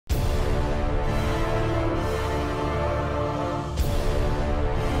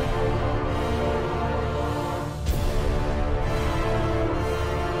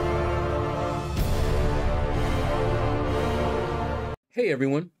Hey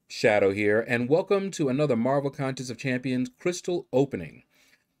everyone, Shaedow here, and welcome to another Marvel Contest of Champions crystal opening.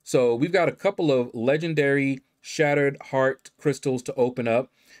 So we've got a couple of legendary Shattered Heart crystals to open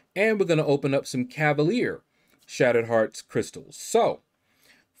up, and we're going to open up some Cavalier Shattered Hearts crystals. So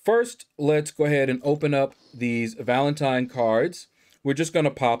first, let's go ahead and open up these Valentine cards. We're just going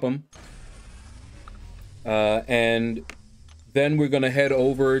to pop them, and then we're going to head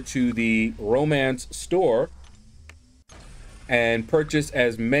over to the Romance store and purchase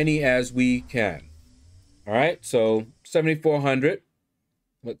as many as we can. All right, so 7,400.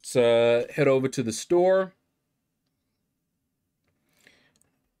 Let's head over to the store.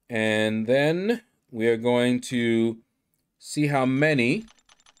 And then we are going to see how many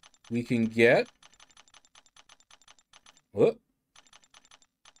we can get. Whoop.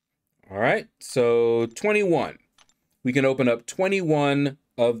 All right, so 21. We can open up 21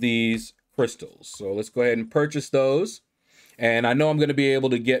 of these crystals. So let's go ahead and purchase those. And I know I'm going to be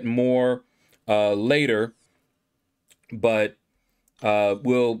able to get more later, but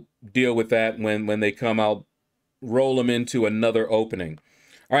we'll deal with that when they come. I'll roll them into another opening.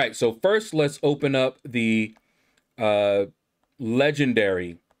 All right, so first let's open up the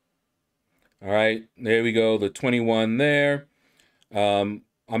legendary. All right, there we go, the 21 there. I'm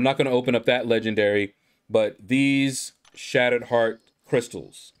not going to open up that legendary, but these Shattered Heart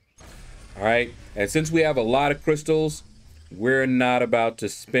crystals. All right, and since we have a lot of crystals, we're not about to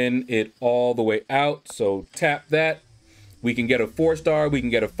spin it all the way out. So tap that. We can get a 4-star. We can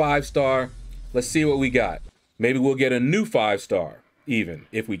get a 5-star. Let's see what we got. Maybe we'll get a new 5-star even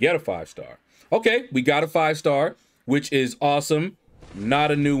if we get a 5-star. Okay, we got a 5-star, which is awesome. Not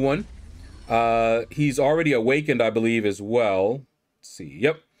a new one. He's already awakened, I believe, as well. Let's see.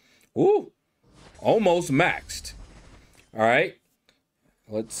 Yep. Ooh, almost maxed. All right.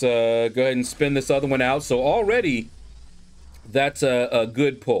 Let's go ahead and spin this other one out. So already, that's a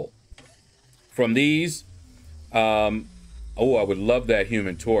good pull. From these, oh, I would love that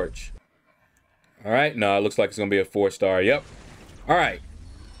Human Torch. All right, no, it looks like it's gonna be a 4-star. Yep. All right,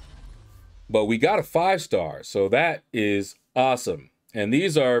 but we got a 5-star, so that is awesome. And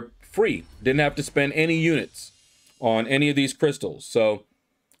these are free. Didn't have to spend any units on any of these crystals, so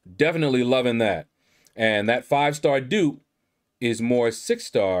definitely loving that. And that 5-star dupe is more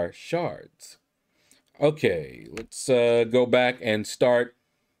 6-star shards. Okay, let's go back and start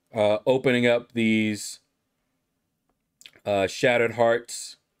opening up these Shattered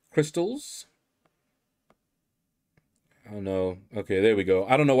Hearts crystals. I don't know. Okay, there we go.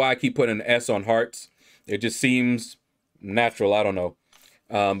 I don't know why I keep putting an S on hearts. It just seems natural. I don't know.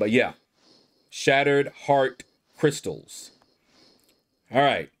 But yeah, Shattered Heart crystals. All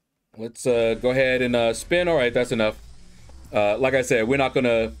right, let's go ahead and spin. All right, that's enough. Like I said, we're not going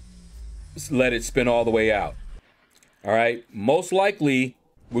to let it spin all the way out. All right, most likely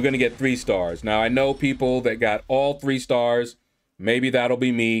we're gonna get 3 stars. Now I know people that got all 3 stars. Maybe that'll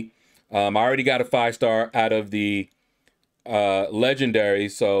be me. I already got a 5-star out of the legendary,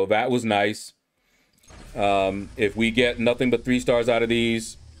 so that was nice. If we get nothing but 3 stars out of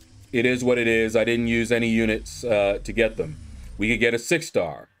these, it is what it is. I didn't use any units to get them. We could get a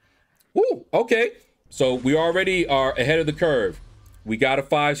 6-star. Woo, okay, so we already are ahead of the curve. We got a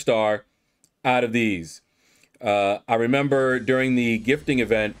 5-star out of these. I remember during the gifting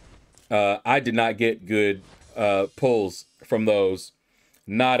event, I did not get good pulls from those.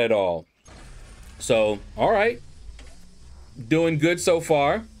 Not at all. So, all right. Doing good so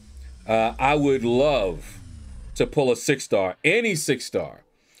far. I would love to pull a 6-star. Any 6-star.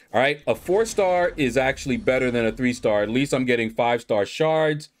 All right. A 4-star is actually better than a 3-star. At least I'm getting 5-star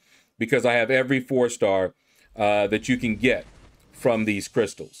shards because I have every 4-star that you can get from these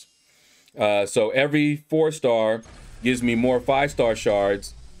crystals. So every 4-star gives me more 5-star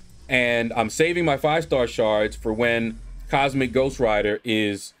shards, and I'm saving my 5-star shards for when Cosmic Ghost Rider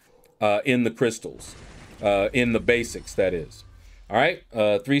is in the crystals, in the basics, that is. All right,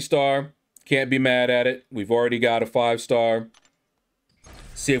 3-star, can't be mad at it. We've already got a 5-star.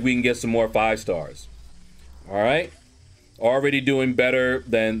 See if we can get some more 5-stars. All right, already doing better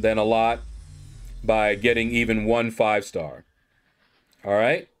than a lot by getting even 1 5-star. All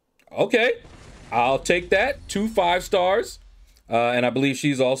right. Okay, I'll take that. 2 5-stars, and I believe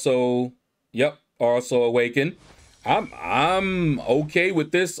she's also, yep, also awakened. I'm okay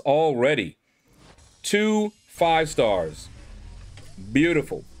with this already. 2 5-stars,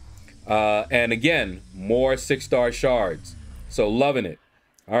 beautiful, and again, more 6-star shards. So loving it.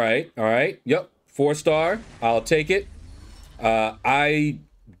 All right, yep, 4-star. I'll take it. I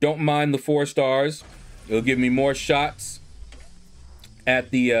don't mind the 4 stars. It'll give me more shots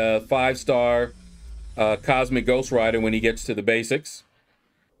at the 5-star Cosmic Ghost Rider when he gets to the basics.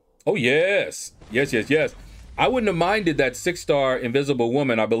 Oh, yes. Yes, yes, yes. I wouldn't have minded that 6-star Invisible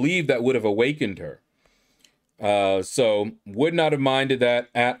Woman. I believe that would have awakened her. So would not have minded that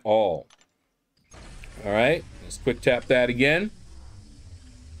at all. All right. Let's quick tap that again.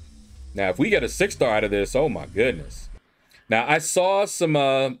 Now, if we get a 6-star out of this, oh my goodness. Now, I saw some,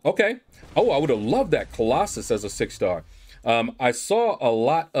 okay. Oh, I would have loved that Colossus as a 6-star. I saw a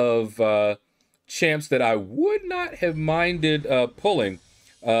lot of champs that I would not have minded pulling.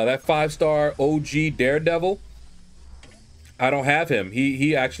 That 5-star OG Daredevil, I don't have him.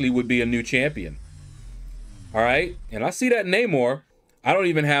 He actually would be a new champion. All right, and I see that Namor. I don't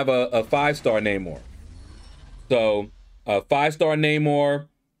even have a 5-star Namor. So, 5-star Namor,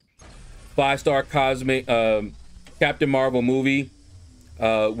 5-star Cosmic Captain Marvel movie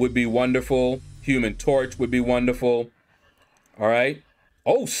would be wonderful. Human Torch would be wonderful. All right.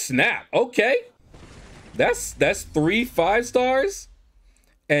 Oh snap! Okay, that's 3 5-stars,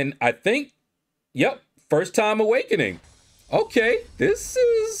 and I think, yep, first time awakening. Okay, this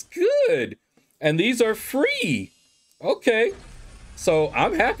is good, and these are free. Okay, so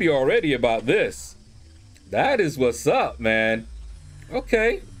I'm happy already about this. That is what's up, man.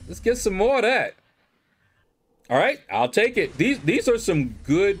 Okay, let's get some more of that. All right, I'll take it. These are some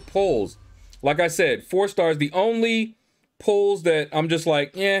good pulls. Like I said, 4 stars. The only pulls that I'm just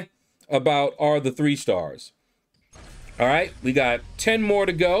like, about are the 3 stars. All right, we got 10 more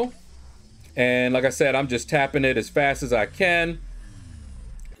to go. And like I said, I'm just tapping it as fast as I can.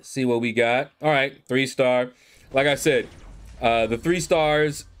 See what we got. All right, 3-star. Like I said, the 3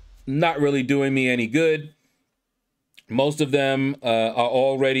 stars, not really doing me any good. Most of them are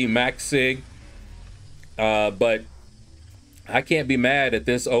already max sig. But I can't be mad at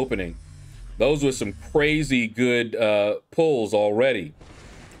this opening. Those were some crazy good pulls already.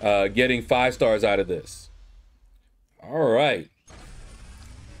 Getting 5 stars out of this. All right.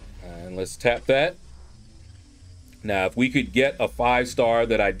 And let's tap that. Now, if we could get a 5-star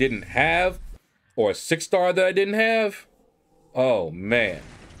that I didn't have, or a 6-star that I didn't have, oh man,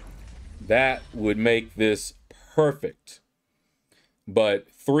 that would make this perfect. But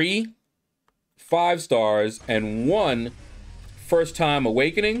 3 5-stars and 1 first-time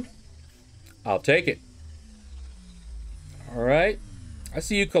awakening, I'll take it. All right. I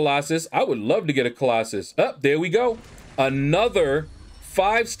see you, Colossus. I would love to get a Colossus. Oh, there we go. Another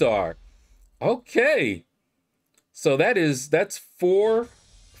 5-star. Okay. So that's 4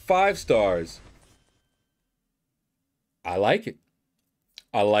 5-stars. I like it.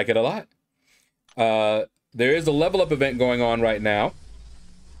 I like it a lot. There is a level up event going on right now.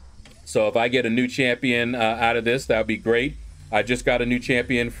 So if I get a new champion out of this, that would be great. I just got a new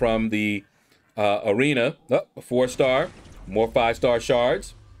champion from the arena. Oh, a 4-star. More 5-star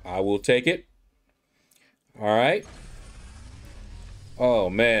shards. I will take it. All right. Oh,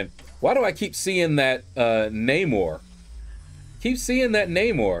 man. Why do I keep seeing that Namor? Keep seeing that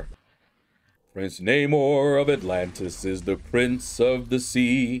Namor. Prince Namor of Atlantis is the prince of the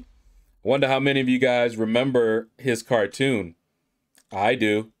sea. I wonder how many of you guys remember his cartoon. I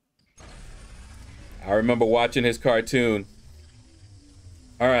do. I remember watching his cartoon.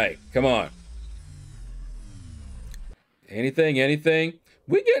 All right, come on. Anything?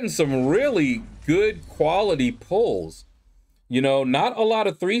 We're getting some really good quality pulls. You know, not a lot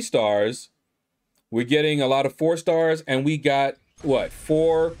of 3 stars. We're getting a lot of 4 stars, and we got, what,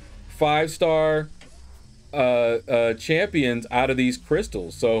 4 5-star champions out of these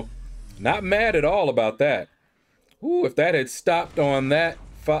crystals. So, not mad at all about that. Ooh, if that had stopped on that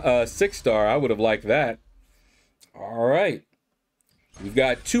 6-star, I would have liked that. All right. We've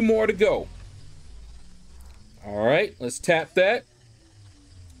got 2 more to go. All right, let's tap that.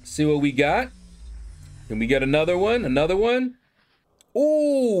 See what we got. Can we get another one? Another one?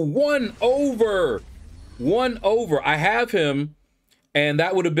 Ooh, 1 over. 1 over. I have him, and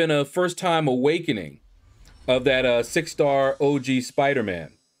that would have been a first-time awakening of that 6-star OG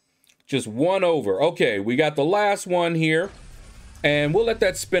Spider-Man. Just 1 over. Okay, we got the last one here, and we'll let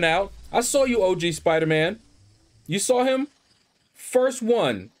that spin out. I saw you, OG Spider-Man. You saw him? First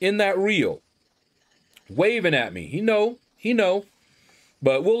one in that reel. Waving at me. He know.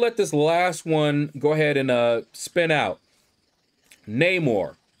 But we'll let this last one go ahead and spin out.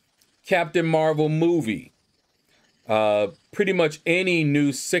 Namor. Captain Marvel movie. Pretty much any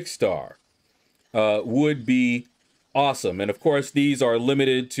new 6-star would be awesome. And of course, these are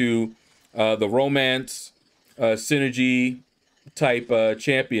limited to the romance, synergy type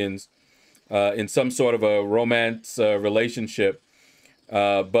champions in some sort of a romance relationship.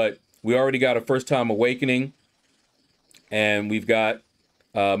 But we already got a first-time awakening, and we've got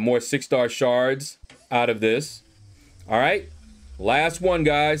more 6-star shards. out of this. All right, last one,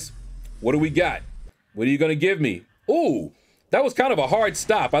 guys. What do we got? What are you gonna give me? Ooh, that was kind of a hard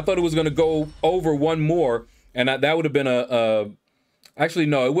stop. I thought it was gonna go over one more, and that would have been actually,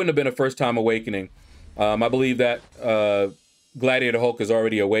 no, it wouldn't have been a first time awakening. I believe that Gladiator Hulk is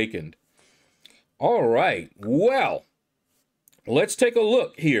already awakened. All right, well, let's take a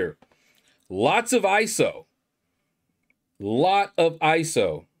look here. Lots of ISO. Lot of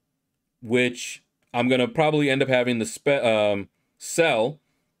ISO, which I'm going to probably end up having to sell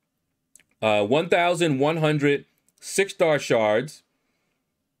 1,100 6-star shards,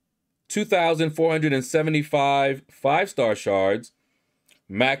 2,475 5-star shards,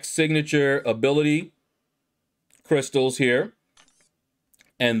 max signature ability crystals here.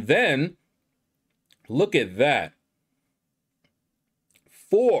 And then, look at that.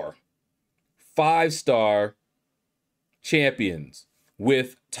 4 5-star champions,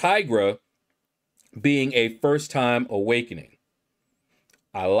 with Tigra being a first-time awakening.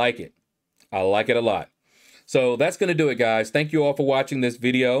 I like it. I like it a lot. So that's going to do it, guys. Thank you all for watching this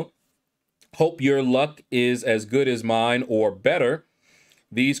video. Hope your luck is as good as mine or better.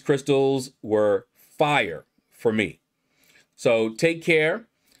 These crystals were fire for me. So take care.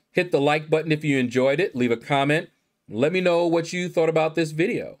 Hit the like button if you enjoyed it. Leave a comment. Let me know what you thought about this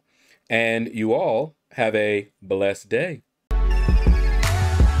video. And you all have a blessed day.